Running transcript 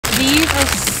are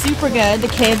super good. The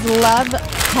kids love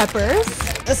peppers.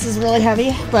 This is really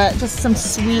heavy, but just some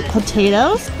sweet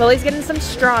potatoes. Lily's getting some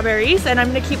strawberries, and I'm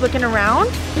gonna keep looking around.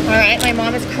 All right, my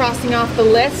mom is crossing off the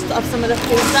list of some of the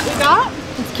foods that we got.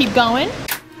 Let's keep going.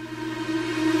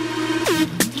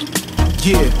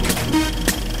 Yeah.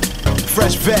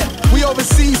 Fresh vet. We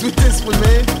overseas with this one,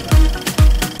 man.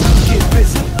 Get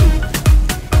busy.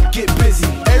 Get busy.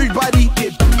 Everybody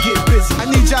get busy. I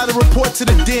need y'all to report to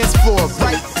the dance floor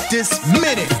right this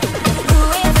minute.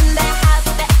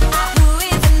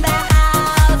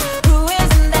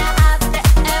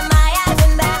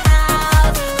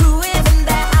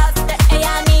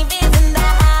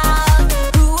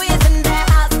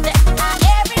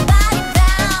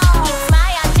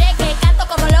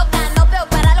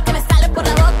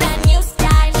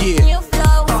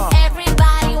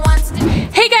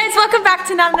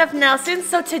 Not enough Nelsons.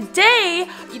 So today,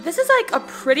 this is like a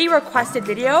pretty requested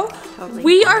video. Totally.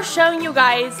 We are showing you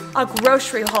guys a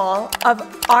grocery haul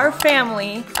of our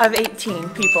family of 18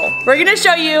 people. We're gonna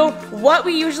show you what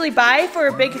we usually buy for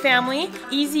a big family,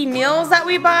 easy meals that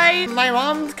we buy. My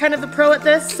mom's kind of the pro at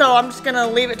this, so I'm just gonna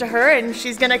leave it to her and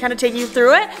she's gonna kind of take you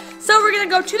through it. So we're gonna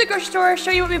go to the grocery store,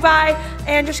 show you what we buy,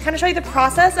 and just kind of show you the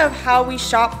process of how we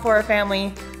shop for a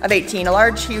family of 18, a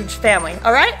large, huge family,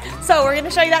 all right? So we're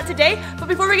gonna show you that today, but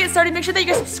before we get started, make sure that you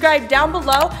guys subscribe down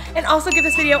below and also give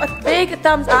this video a big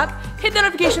thumbs up, hit the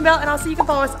notification bell, and also you can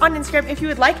follow us on Instagram if you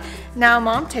would like. Now,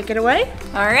 Mom, take it away.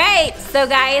 All right, so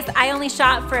guys, I only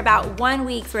shop for about 1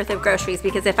 week's worth of groceries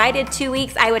because if I did 2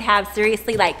 weeks, I would have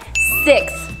seriously like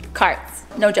 6 carts.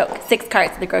 No joke, 6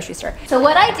 carts at the grocery store. So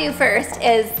what I do first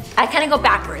is I kind of go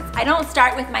backwards. I don't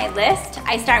start with my list.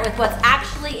 I start with what's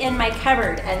actually in my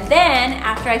cupboard. And then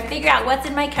after I figure out what's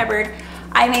in my cupboard,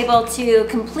 I'm able to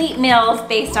complete meals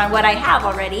based on what I have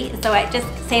already. So it just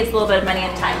saves a little bit of money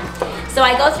and time. So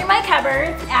I go through my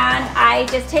cupboards and I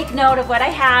just take note of what I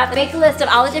have, I make a list of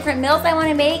all the different meals I want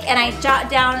to make, and I jot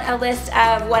down a list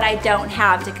of what I don't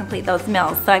have to complete those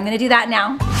meals. So I'm gonna do that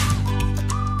now.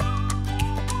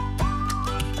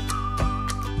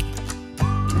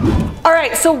 All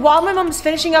right, so while my mom's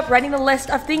finishing up writing the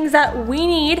list of things that we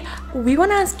need, we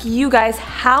wanna ask you guys,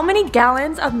 how many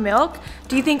gallons of milk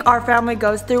do you think our family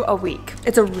goes through a week?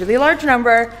 It's a really large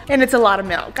number, and it's a lot of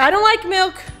milk. I don't like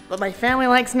milk, but my family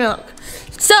likes milk.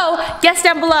 So, guess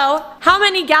down below how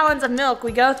many gallons of milk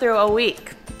we go through a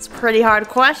week. It's a pretty hard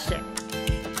question.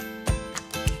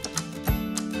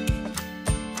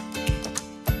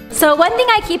 So one thing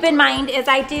I keep in mind is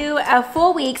I do a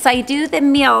full week, so I do the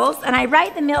meals, and I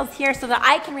write the meals here so that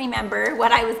I can remember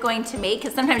what I was going to make,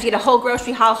 because sometimes you get a whole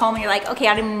grocery haul home and you're like, okay,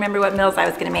 I don't even remember what meals I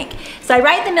was gonna make. So I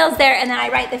write the meals there, and then I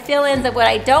write the fill-ins of what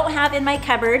I don't have in my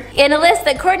cupboard in a list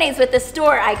that coordinates with the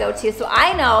store I go to. So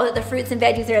I know that the fruits and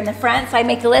veggies are in the front, so I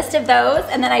make a list of those,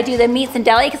 and then I do the meats and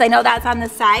deli, because I know that's on the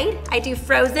side. I do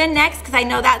frozen next, because I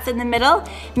know that's in the middle.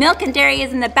 Milk and dairy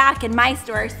is in the back in my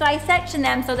store, so I section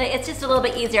them so that it's just a little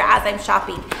bit easier as I'm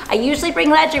shopping. I usually bring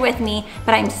Ledger with me,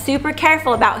 but I'm super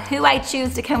careful about who I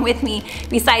choose to come with me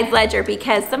besides Ledger,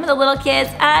 because some of the little kids,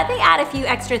 they add a few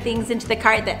extra things into the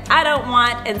cart that I don't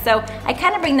want, and so I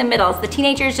kind of bring the middles. The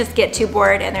teenagers just get too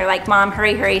bored and they're like, Mom,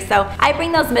 hurry, hurry. So I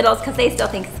bring those middles because they still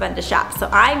think it's fun to shop. So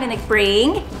I'm gonna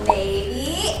bring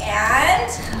NayVee and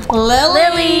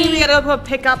LiLee. We gotta go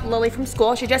pick up LiLee from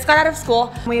school. She just got out of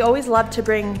school. We always love to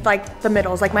bring like the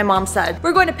middles, like my mom said.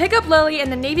 We're going to pick up LiLee, and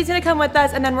then NayVee's gonna come with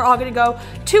us, and then we're all gonna go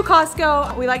to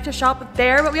Costco. We like to shop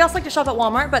there, but we also like to shop at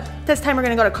Walmart, but this time we're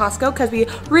gonna go to Costco because we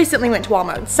recently went to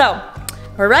Walmart. So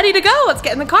we're ready to go. Let's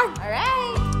get in the car. All right.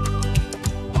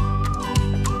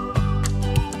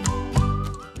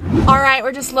 All right,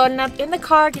 we're just loading up in the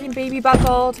car, getting baby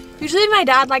buckled. Usually my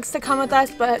dad likes to come with us,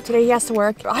 but today he has to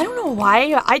work. I don't know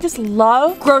why, I just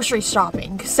love grocery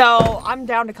shopping. So I'm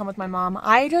down to come with my mom.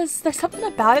 There's something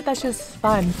about it that's just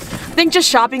fun. I think just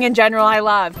shopping in general, I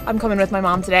love. I'm coming with my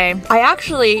mom today. I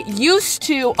actually used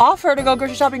to offer to go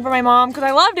grocery shopping for my mom because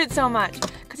I loved it so much.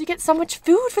 Because you get so much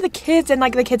food for the kids, and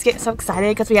like the kids get so excited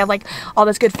because we have like all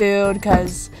this good food,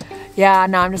 because yeah,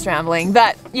 no, I'm just rambling,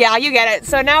 but yeah, you get it.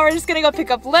 So now we're just gonna go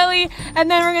pick up LiLee, and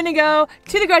then we're gonna go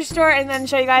to the grocery store and then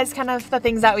show you guys kind of the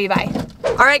things that we buy.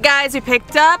 All right, guys, we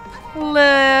picked up Lil.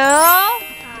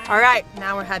 All right,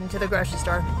 now we're heading to the grocery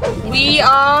store. We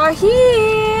are here.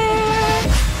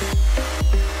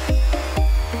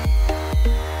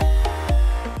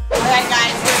 All right,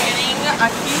 guys, we're getting a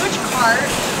huge cart.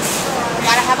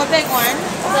 Gotta have a big one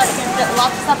so that you can fit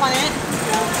lots of stuff on it.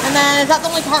 And then, is that the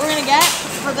only cart we're gonna get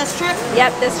for this trip?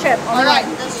 Yep, this trip. Alright,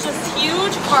 this is just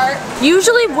huge cart.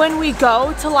 Usually when we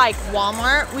go to like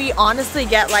Walmart, we honestly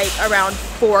get like around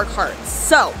 4 carts.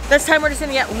 So this time we're just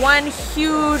gonna get one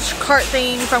huge cart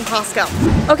thing from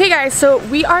Costco. Okay guys, so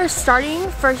we are starting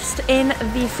first in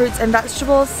the fruits and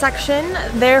vegetables section.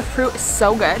 Their fruit is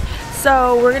so good.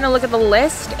 So we're gonna look at the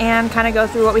list and kind of go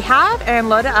through what we have and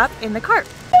load it up in the cart.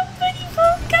 Somebody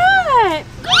forgot!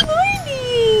 Good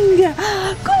morning!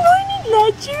 Good morning,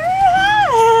 Ledger!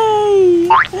 Hi!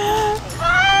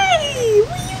 Hi!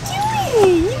 What are you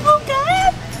doing? You woke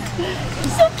up?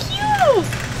 You're so cute!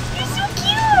 You're so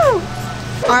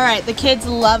cute! Alright, the kids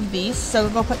love these, so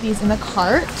we'll go put these in the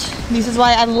cart. This is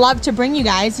why I love to bring you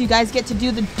guys. You guys get to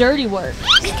do the dirty work.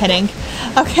 Just kidding.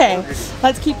 Okay,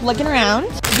 let's keep looking around.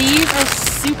 These are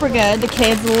super good. The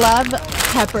kids love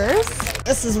peppers.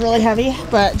 This is really heavy,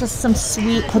 but just some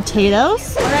sweet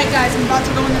potatoes. Alright guys, I'm about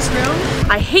to go in this room.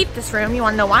 I hate this room. You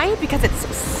wanna know why? Because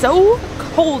it's so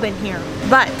cold in here.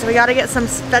 But we gotta get some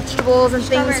vegetables and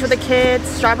things for the kids.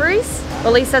 Strawberries?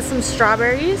 LiLee says some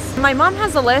strawberries. My mom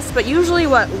has a list, but usually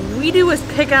what we do is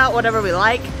pick out whatever we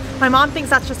like. My mom thinks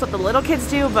that's just what the little kids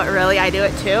do, but really I do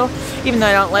it too, even though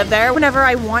I don't live there. Whenever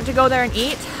I want to go there and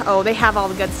eat, oh, they have all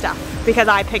the good stuff because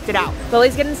I picked it out.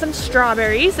 LiLee's getting some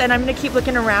strawberries and I'm gonna keep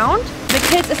looking around. The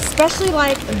kids especially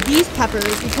like these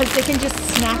peppers because they can just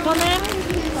snack on them.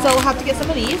 So we'll have to get some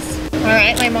of these. All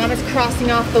right, my mom is crossing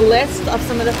off the list of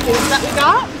some of the foods that we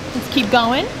got. Let's keep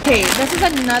going. Okay, this is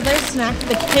another snack that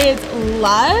the kids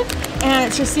love. And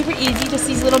it's just super easy, just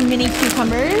these little mini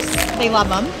cucumbers. They love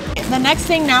them. The next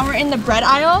thing, now we're in the bread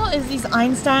aisle, is these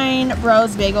Einstein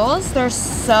Bros bagels. They're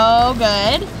so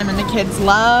good. And then the kids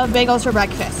love bagels for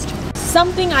breakfast.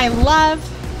 Something I love,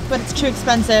 but it's too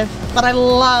expensive, but I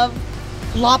love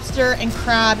lobster and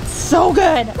crab. It's so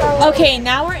good. Okay,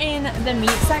 now we're in the meat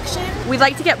section. We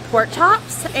like to get pork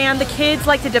chops, and the kids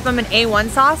like to dip them in A1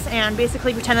 sauce and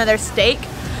basically pretend that they're steak.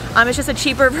 It's just a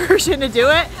cheaper version to do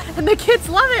it, and the kids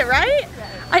love it, right?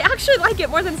 I actually like it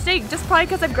more than steak, just probably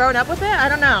because I've grown up with it. I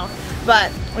don't know,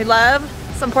 but we love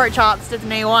some pork chops dipped in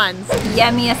A1s.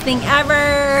 Yummiest thing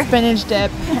ever. Spinach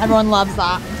dip, everyone loves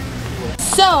that.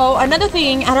 So another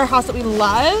thing at our house that we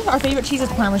love, our favorite cheese is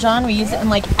Parmesan. We use it in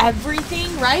like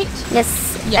everything, right? Yes,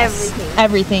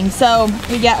 Everything. So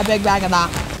we get a big bag of that.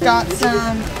 Got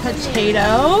some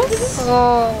potatoes.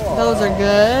 Oh. Those are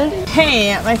good.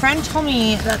 Hey, my friend told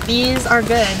me that these are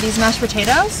good, these mashed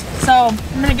potatoes. So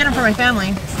I'm gonna get them for my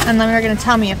family and then they're gonna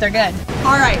tell me if they're good.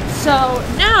 All right, so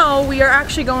now we are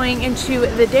actually going into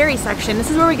the dairy section. This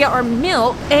is where we get our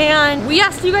milk, and we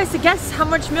asked you guys to guess how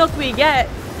much milk we get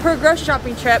per grocery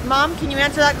shopping trip. Mom, can you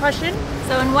answer that question?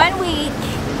 So in 1 week,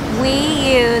 we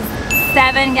use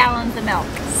 7 gallons of milk.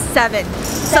 7.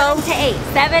 7 to 8.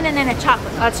 7 and then a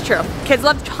chocolate milk. That's true. Kids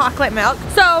love chocolate milk.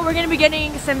 So we're gonna be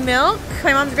getting some milk.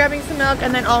 My mom's grabbing some milk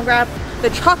and then I'll grab the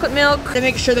chocolate milk to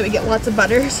make sure that we get lots of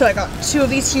butter. So I got 2 of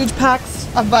these huge packs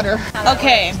of butter.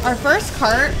 Okay, our first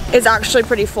cart is actually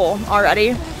pretty full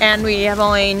already, and we have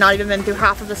only not even been through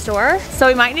half of the store. So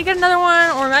we might need to get another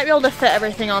one, or we might be able to fit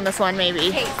everything on this one maybe.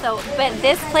 Okay, so, but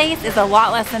this place is a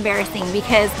lot less embarrassing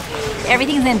because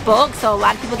everything's in bulk, so a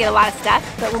lot of people get a lot of stuff.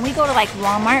 But when we go to like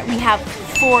Walmart, we have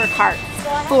 4 carts.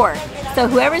 4. So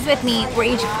whoever's with me,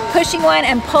 we're each pushing one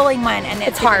and pulling one, and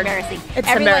it's hard. Embarrassing. It's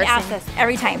Everyone embarrassing. asks us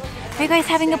every time, are you guys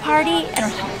having a party?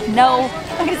 And we're like, no,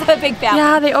 we just have a big family.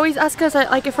 Yeah, they always ask us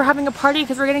like if we're having a party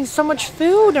because we're getting so much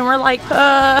food, and we're like,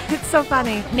 it's so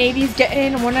funny. NayVee's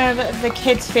getting one of the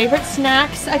kids' favorite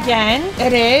snacks again.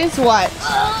 It is what?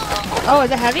 Oh,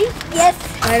 is it heavy? Yes.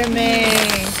 Vitamin.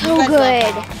 So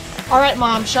good. All right,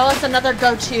 Mom, show us another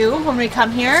go-to when we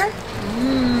come here.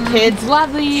 Kids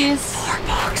love these. 4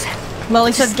 boxes.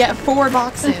 LiLee says get 4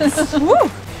 boxes. Woo!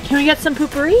 Can we get some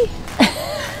poopery?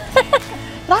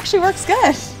 It actually works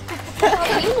good.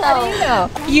 How do you know?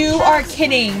 You are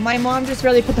kidding. My mom just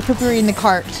really put the poopery in the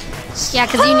cart. Yeah,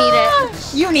 because you need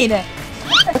it. You need it.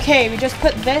 Okay, we just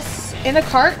put this in the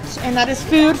cart, and that is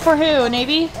food for who,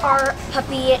 NayVee? Our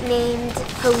puppy named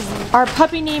Posey. Our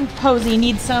puppy named Posey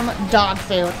needs some dog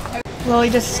food.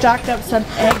 LiLee just stacked up some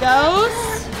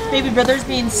Eggos. Baby brother's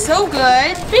being so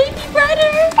good. Baby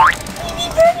brother! Baby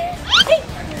brother! Hey.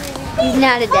 He's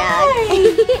not a dog.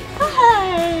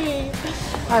 Hi! Hi!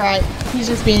 Alright, he's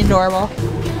just being adorable.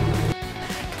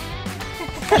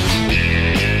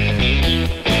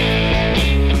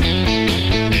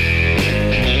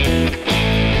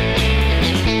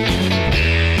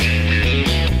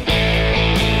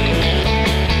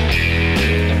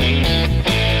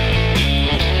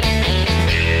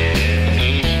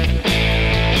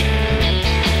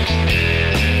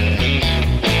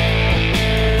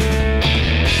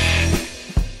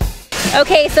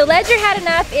 Okay, so Ledger had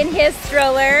enough in his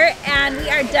stroller and we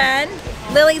are done.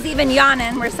 Lily's even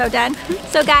yawning, we're so done.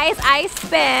 So guys, I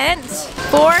spent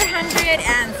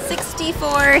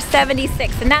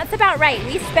 $464.76, and that's about right.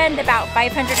 We spend about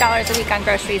 $500 a week on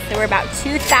groceries, so we're about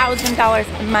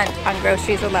 $2,000 a month on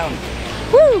groceries alone.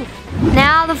 Woo!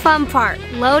 Now the fun part,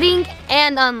 loading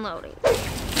and unloading.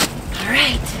 All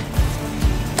right.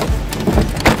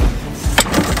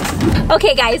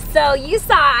 Okay guys, so you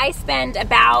saw I spend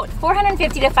about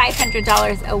 $450 to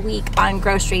 $500 a week on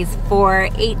groceries for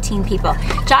 18 people.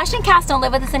 Josh and Kass don't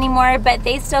live with us anymore, but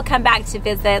they still come back to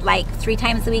visit like 3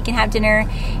 times a week and have dinner,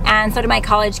 and so do my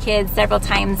college kids several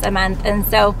times a month, and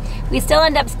so we still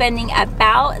end up spending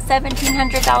about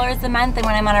 $1,700 a month, and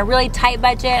when I'm on a really tight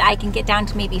budget, I can get down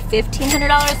to maybe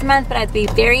 $1,500 a month, but I have to be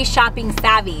very shopping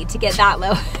savvy to get that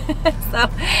low. So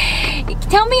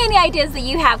tell me any ideas that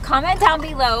you have. Comment down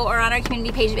below or on our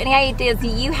community page of any ideas that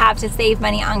you have to save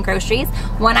money on groceries.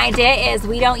 One idea is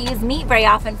we don't use meat very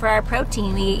often for our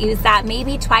protein. We use that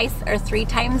maybe 2 or 3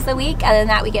 times a week. Other than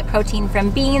that, we get protein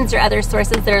from beans or other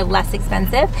sources that are less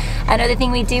expensive. Another thing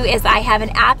we do is I have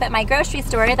an app at my grocery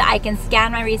store that I can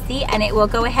scan my receipt and it will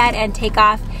go ahead and take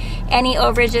off any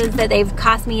overages that they've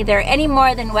cost me either any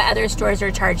more than what other stores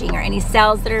are charging, or any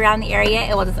sales that are around the area.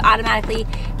 It will just automatically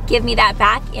give me that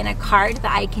back in a card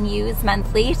that I can use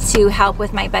monthly to help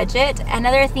with my budget.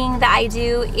 Another thing that I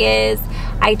do is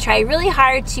I try really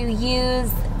hard to use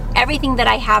everything that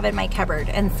I have in my cupboard,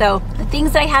 and so the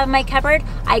things that I have in my cupboard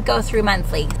I go through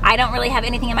monthly. I don't really have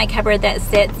anything in my cupboard that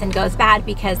sits and goes bad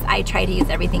because I try to use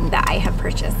everything that I have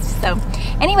purchased. So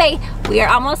anyway, we are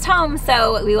almost home,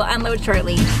 so we will unload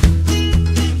shortly.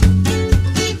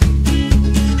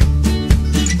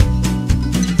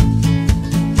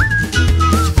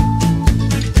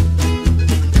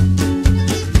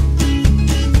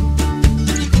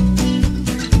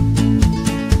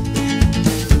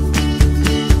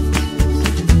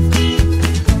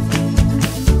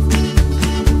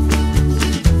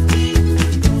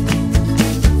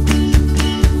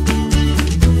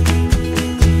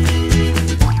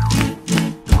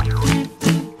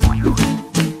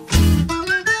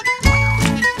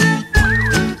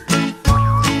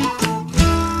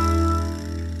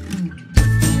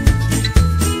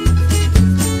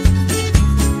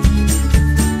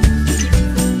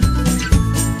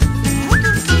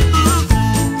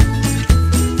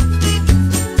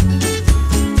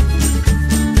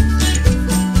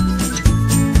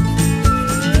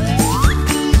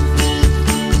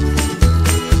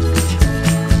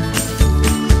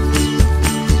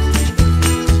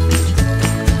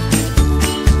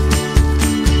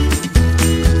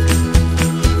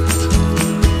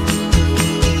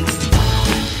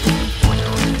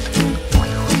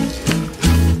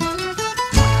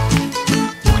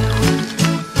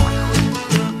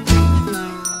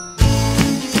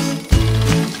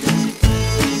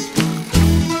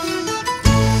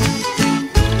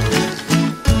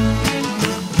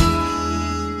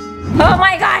 Oh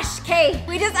my gosh, okay,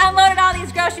 we just unloaded all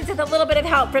these groceries with a little bit of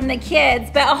help from the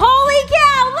kids, but holy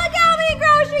cow, look how many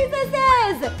groceries this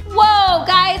is! Whoa,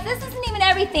 guys, this isn't even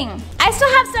everything. I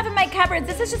still have stuff in my cupboards.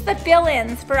 This is just the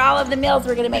fill-ins for all of the meals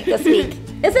we're gonna make this week.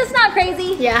 Is this not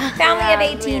crazy? Yeah. Family of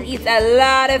 18 eats a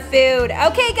lot of food.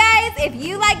 Okay, guys, if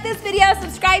you like this video,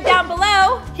 subscribe down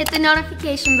below. Hit the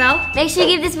notification bell. Make sure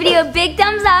you give this video a big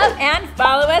thumbs up. And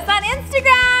follow us on